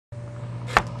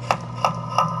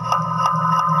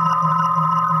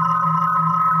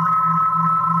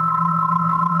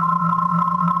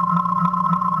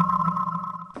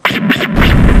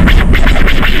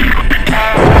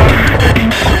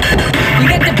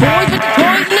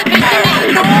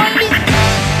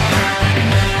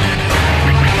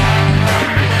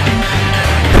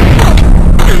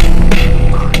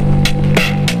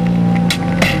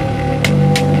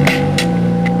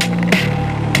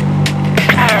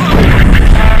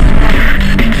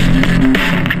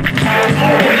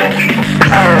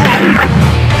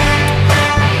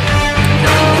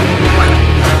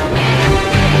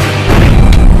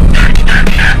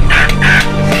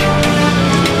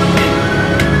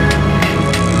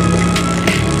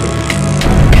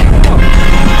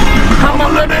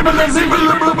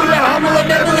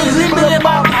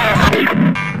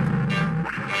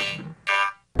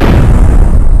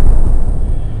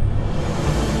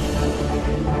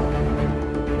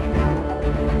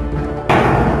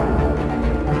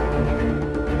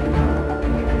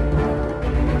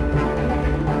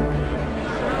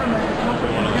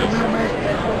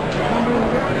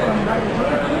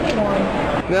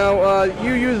So,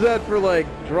 you use that for, like,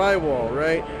 drywall,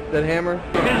 right? That hammer?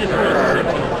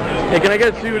 Hey, can I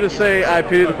get you to say, I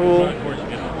pity the fool?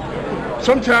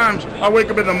 Sometimes I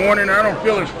wake up in the morning and I don't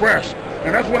feel as fresh.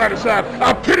 And that's when I decide,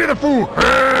 I pity the fool.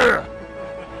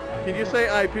 Can you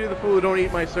say, I pity the fool who don't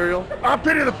eat my cereal? I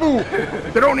pity the fool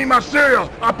that don't eat my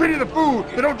cereal. I pity the fool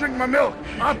that don't drink my milk.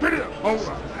 I pity the... Oh,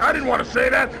 I didn't want to say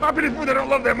that. I pity the fool that don't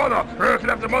love their mother. Because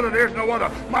after mother, there's no other.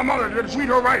 My mother did treat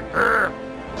her right.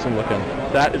 Awesome looking.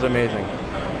 That is amazing.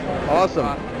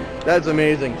 Awesome. That's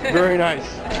amazing. Very nice.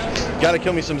 Gotta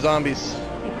kill me some zombies.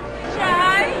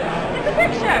 Try. It's a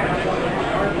picture.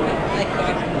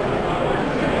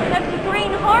 That's the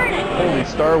Green Hornet. Holy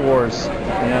Star Wars.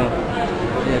 Yeah.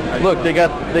 Look, they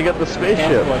got the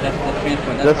spaceship.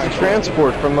 That's the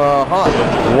transport from Han.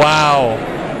 Wow.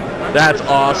 That's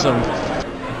awesome.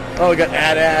 Oh, we got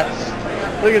AT-ATs.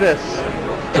 Look at this.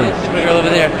 Supergirl over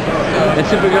there. And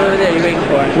Supergirl over there, you're waiting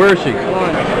for it. Where is she? Come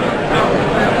on.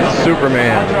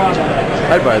 Superman.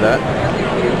 I'd buy that.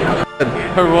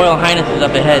 Her Royal Highness is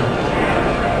up ahead.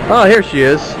 Oh, here she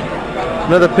is.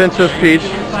 Another Princess Peach.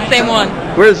 Same one.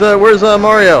 Where's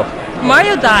Mario?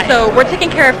 Mario died, so we're taking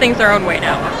care of things our own way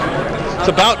now. It's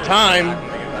about time.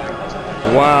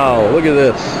 Wow, look at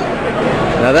this.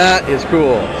 Now that is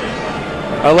cool.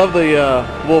 I love the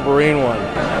Wolverine one.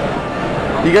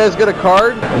 You guys get a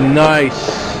card?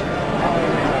 Nice.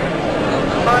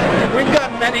 We've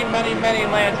got many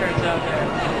lanterns out there.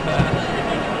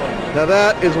 Now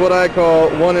that is what I call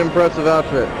one impressive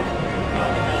outfit.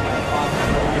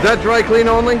 Is that dry clean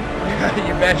only?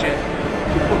 You betcha.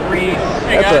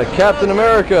 That's a Captain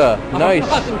America. Nice.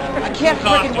 I can't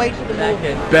freaking wait for the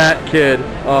movie. Bat Kid.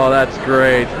 Oh, that's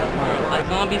great. A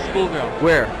zombie schoolgirl.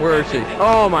 Where? Where is she?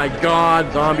 Oh my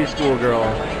God, zombie schoolgirl.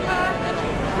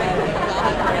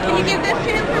 Can you give this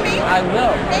to him for me? I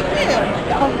will. Thank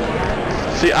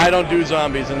you. See, I don't do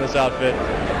zombies in this outfit.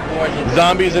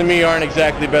 Zombies and me aren't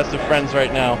exactly best of friends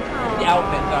right now. The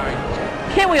outfit, sorry.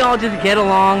 Can't we all just get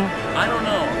along? I don't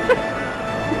know.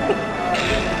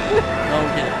 No, I'm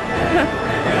kidding.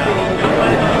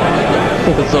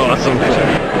 That's awesome.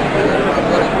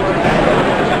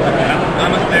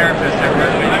 I'm a therapist.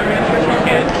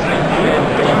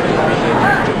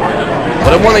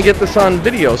 But I want to get this on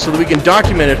video so that we can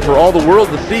document it for all the world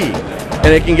to see. And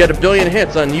it can get 1 billion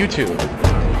hits on YouTube.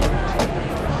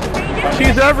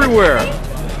 She's everywhere.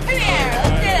 Come here, let's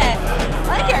do it. I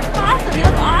like your costume. You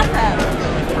look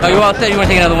awesome. Oh, you all said you want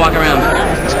to take another walk around.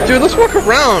 Dude, let's walk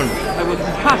around. This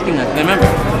is costing us, remember?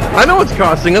 I know it's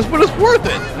costing us, but it's worth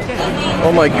it.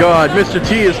 Oh my God, Mr.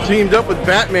 T is teamed up with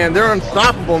Batman. They're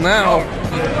unstoppable now.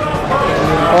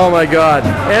 Oh my God.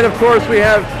 And of course we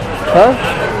have... Huh?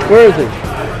 Where is he?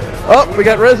 Oh, we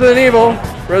got Resident Evil.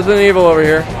 Resident Evil over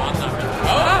here.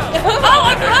 Oh,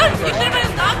 I'm good. You should have been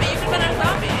a zombie. You should have been a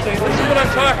zombie. This is what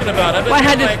I'm talking about. Well, I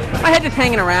had this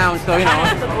hanging around, so you know,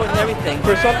 it wasn't everything.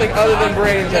 For something other than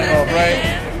brains involved, right?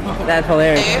 That's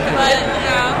hilarious. But,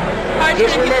 hard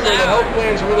Just to remember, the health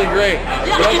plan's really great.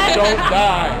 Just don't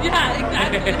die. Yeah,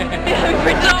 exactly.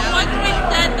 So once we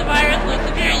set the virus loose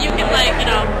in here, you can back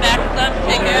us up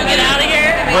and get out of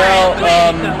here. Well,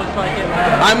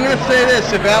 I'm gonna say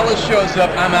this: if Alice shows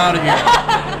up, I'm out of here.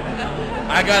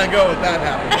 I gotta go if that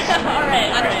happens. All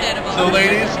right, understandable. So,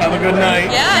 ladies, have a good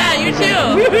night. Yeah, you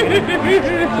too.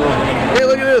 Hey,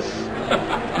 look at this.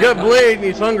 You got Blade, and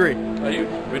he's hungry. Are you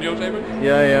videotaping?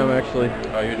 Yeah, I am actually.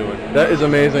 How are you doing? That is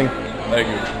amazing. Thank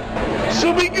you.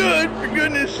 She'll be good, for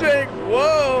goodness sake.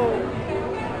 Whoa!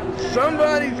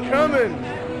 Somebody's coming.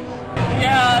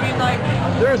 Yeah, I mean,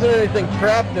 There isn't anything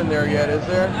trapped in there yet, is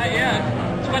there?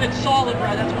 yeah. It's when it's solid,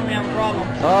 right? That's when we have a problem.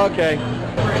 Okay.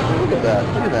 Look at that.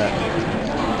 Look at that.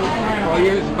 All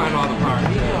you is find all the parts.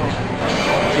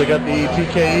 So we got the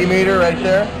PKE meter right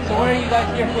there. So what are you guys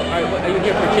here for? Are you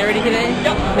here for charity today?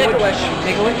 Yep. Make a wish.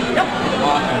 Make a wish? Yep.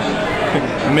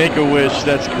 Awesome. Make-A-Wish,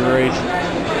 that's great.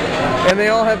 And they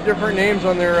all have different names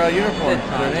on their uniforms.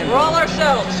 We're all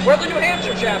ourselves. We're the New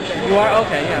Hampshire chapter. You are?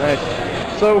 Okay, yeah. Nice.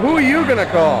 So who are you gonna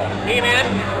call? Hey, man.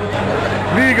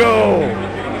 Vigo!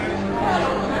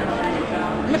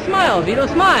 Smile, Vito,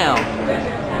 smile.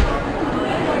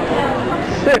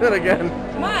 Say that again.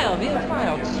 Smile, Vito,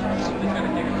 smile.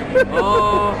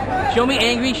 Oh, show me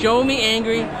angry, show me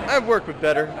angry. I've worked with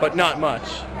better, but not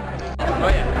much. Oh,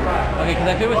 yeah. Okay, because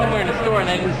if it was somewhere in the store and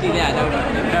I didn't see that, that would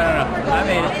have been... No. I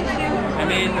made it. I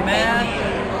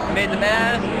made the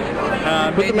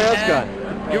mask. Put the mask on.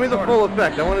 Give me the full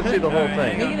effect. I want to see the whole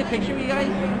thing. Can you get a picture of you guys?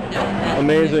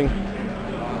 Amazing.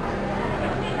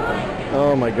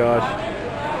 Oh my gosh.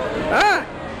 Ah!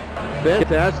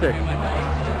 Fantastic.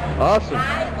 Awesome. No,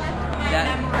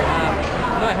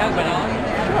 I have one on.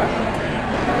 Sure.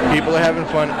 People are having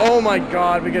fun. Oh my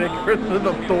God, we get a Christmas of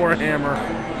the Thor hammer.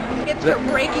 It's for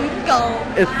breaking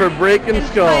skulls. It's for breaking and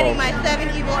skulls. fighting my 7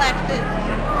 evil exes.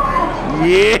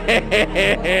 Yeah!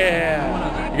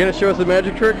 You gonna show us the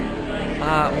magic trick?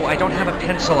 Well, I don't have a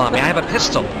pencil on me. I have a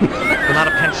pistol, but not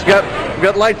a pencil. We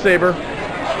got lightsaber.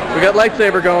 We got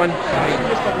lightsaber going.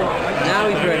 Now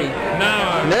he's ready.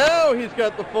 Now he's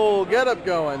got the full getup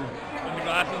going. The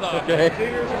glasses off. Okay.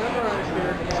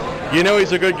 You know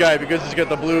he's a good guy because he's got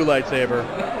the blue lightsaber.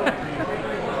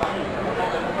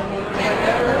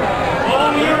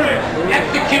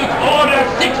 Execute Order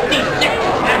 66!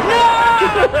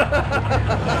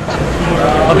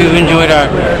 Hope you've enjoyed our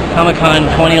Comic-Con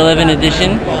 2011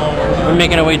 edition. We're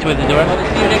making our way toward the door.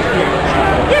 See you next year.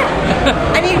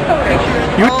 I need a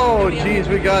picture. Oh, geez,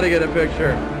 we gotta get a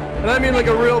picture. And I mean like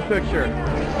a real picture.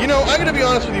 You know, I'm gonna be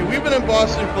honest with you, we've been in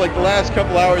Boston for like the last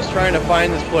couple hours trying to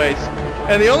find this place.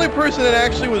 And the only person that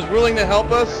actually was willing to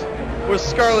help us was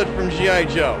Scarlett from G.I.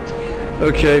 Joe.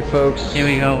 Okay, folks. Here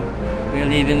we go. We're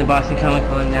leaving the Boston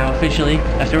Comic-Con now officially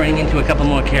after running into a couple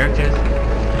more characters.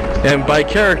 And by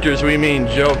characters, we mean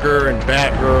Joker and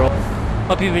Batgirl.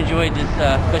 Hope you've enjoyed this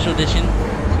special edition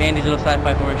of Andy's Little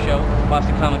Sci-Fi Horror Show,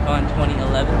 Boston Comic-Con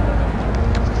 2011.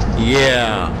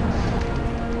 Yeah.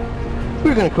 Who are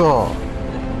you gonna call?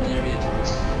 There he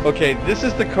is. Okay, this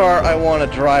is the car I want to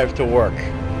drive to work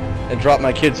and drop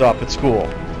my kids off at school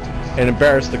and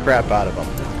embarrass the crap out of them.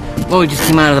 Well, we just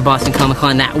came out of the Boston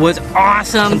Comic-Con. That was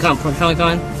awesome!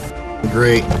 Comic-Con.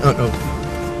 Great. Oh, no.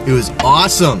 It was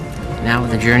awesome. Now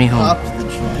the journey home.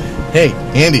 Hey,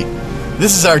 Andy,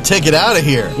 this is our ticket out of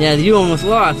here. Yeah, you almost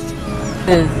lost.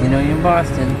 You know you're in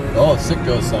Boston. Oh,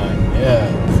 Sitco sign. Yeah.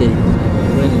 City.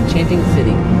 We're in an enchanting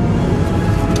city.